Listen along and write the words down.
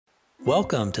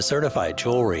Welcome to Certified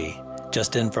Jewelry.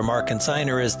 Just in from our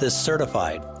consignor is this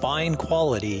certified, fine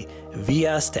quality,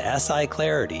 VS to SI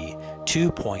clarity,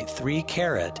 2.3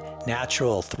 carat,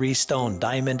 natural 3-stone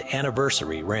diamond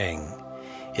anniversary ring.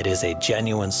 It is a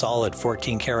genuine solid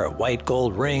 14 karat white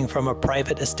gold ring from a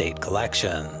private estate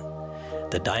collection.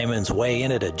 The diamonds weigh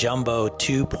in at a jumbo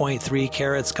 2.3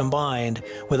 carats combined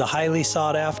with a highly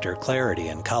sought after clarity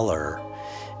and color.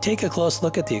 Take a close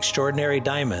look at the extraordinary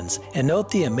diamonds and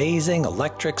note the amazing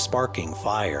electric sparking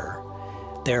fire.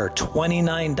 There are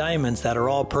 29 diamonds that are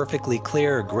all perfectly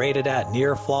clear, graded at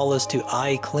near flawless to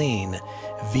eye clean,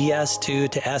 VS2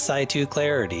 to Si2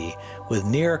 clarity, with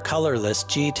near colorless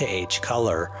G to H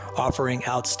color, offering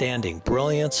outstanding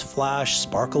brilliance, flash,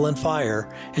 sparkle, and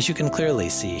fire, as you can clearly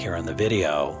see here in the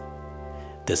video.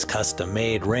 This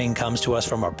custom-made ring comes to us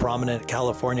from a prominent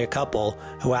California couple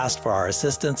who asked for our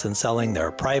assistance in selling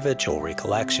their private jewelry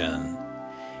collection.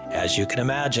 As you can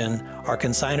imagine, our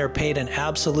consignor paid an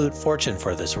absolute fortune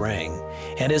for this ring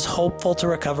and is hopeful to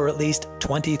recover at least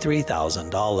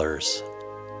 $23,000.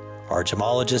 Our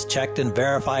gemologist checked and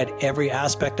verified every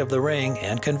aspect of the ring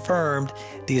and confirmed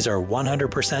these are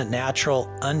 100% natural,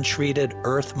 untreated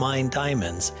earth mine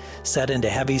diamonds set into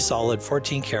heavy solid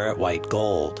 14 karat white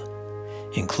gold.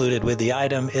 Included with the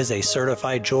item is a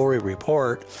certified jewelry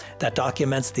report that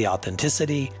documents the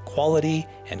authenticity, quality,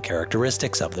 and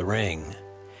characteristics of the ring.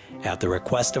 At the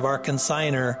request of our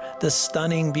consignor, the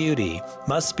stunning beauty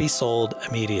must be sold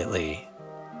immediately.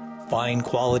 Fine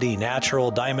quality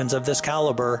natural diamonds of this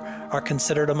caliber are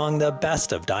considered among the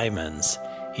best of diamonds.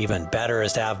 Even better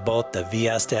is to have both the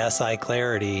VS to SI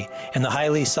clarity and the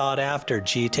highly sought after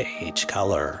G to H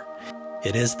color.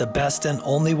 It is the best and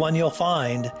only one you'll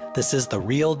find. This is the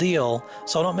real deal,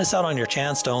 so don't miss out on your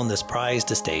chance to own this prized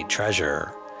estate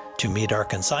treasure. To meet our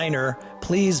consignor,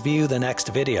 please view the next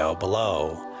video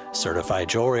below. Certified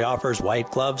Jewelry offers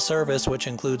white glove service, which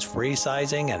includes free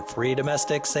sizing and free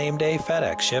domestic same-day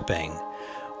FedEx shipping.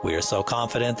 We are so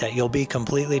confident that you'll be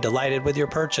completely delighted with your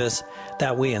purchase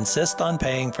that we insist on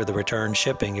paying for the return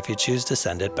shipping if you choose to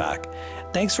send it back.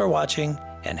 Thanks for watching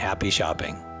and happy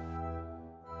shopping.